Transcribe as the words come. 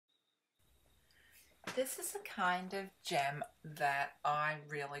This is the kind of gem that I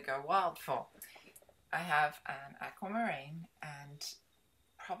really go wild for. I have an aquamarine and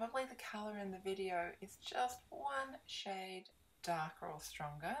probably the colour in the video is just one shade darker or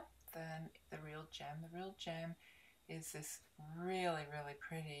stronger than the real gem. The real gem is this really, really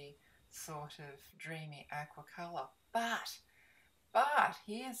pretty sort of dreamy aqua colour. But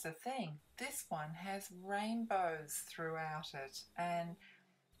here's the thing, this one has rainbows throughout it, and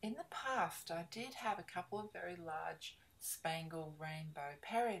in the past I did have a couple of very large spangled rainbow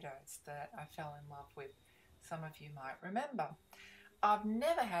peridot that I fell in love with. Some of you might remember. I've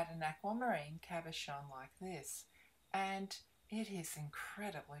never had an aquamarine cabochon like this, and it is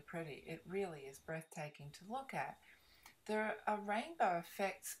incredibly pretty. It really is breathtaking to look at. There are rainbow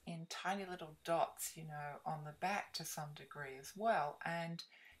effects in tiny little dots, on the back to some degree as well, and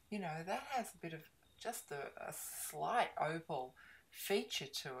that has a bit of just a slight opal feature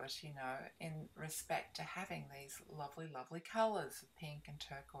to it, in respect to having these lovely, lovely colours of pink and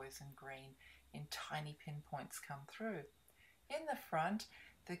turquoise and green in tiny pinpoints come through. In the front,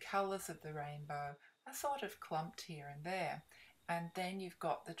 the colours of the rainbow are sort of clumped here and there, and then you've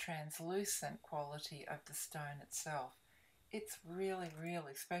got the translucent quality of the stone itself. It's really,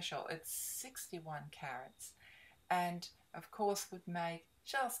 really special. It's 61 carats, and of course would make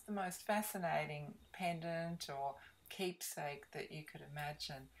just the most fascinating pendant or keepsake that you could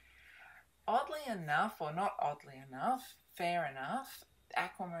imagine. Oddly enough, or not oddly enough, fair enough,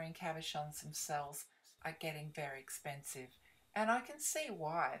 aquamarine cabochons themselves are getting very expensive, and I can see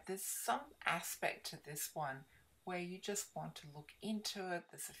why. There's some aspect to this one where you just want to look into it.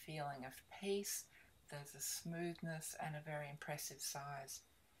 There's a feeling of peace, there's a smoothness and a very impressive size.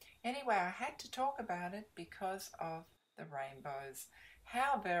 Anyway, I had to talk about it because of the rainbows.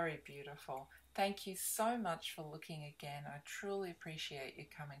 How very beautiful. Thank you so much for looking again. I truly appreciate you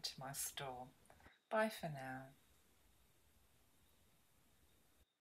coming to my store. Bye for now.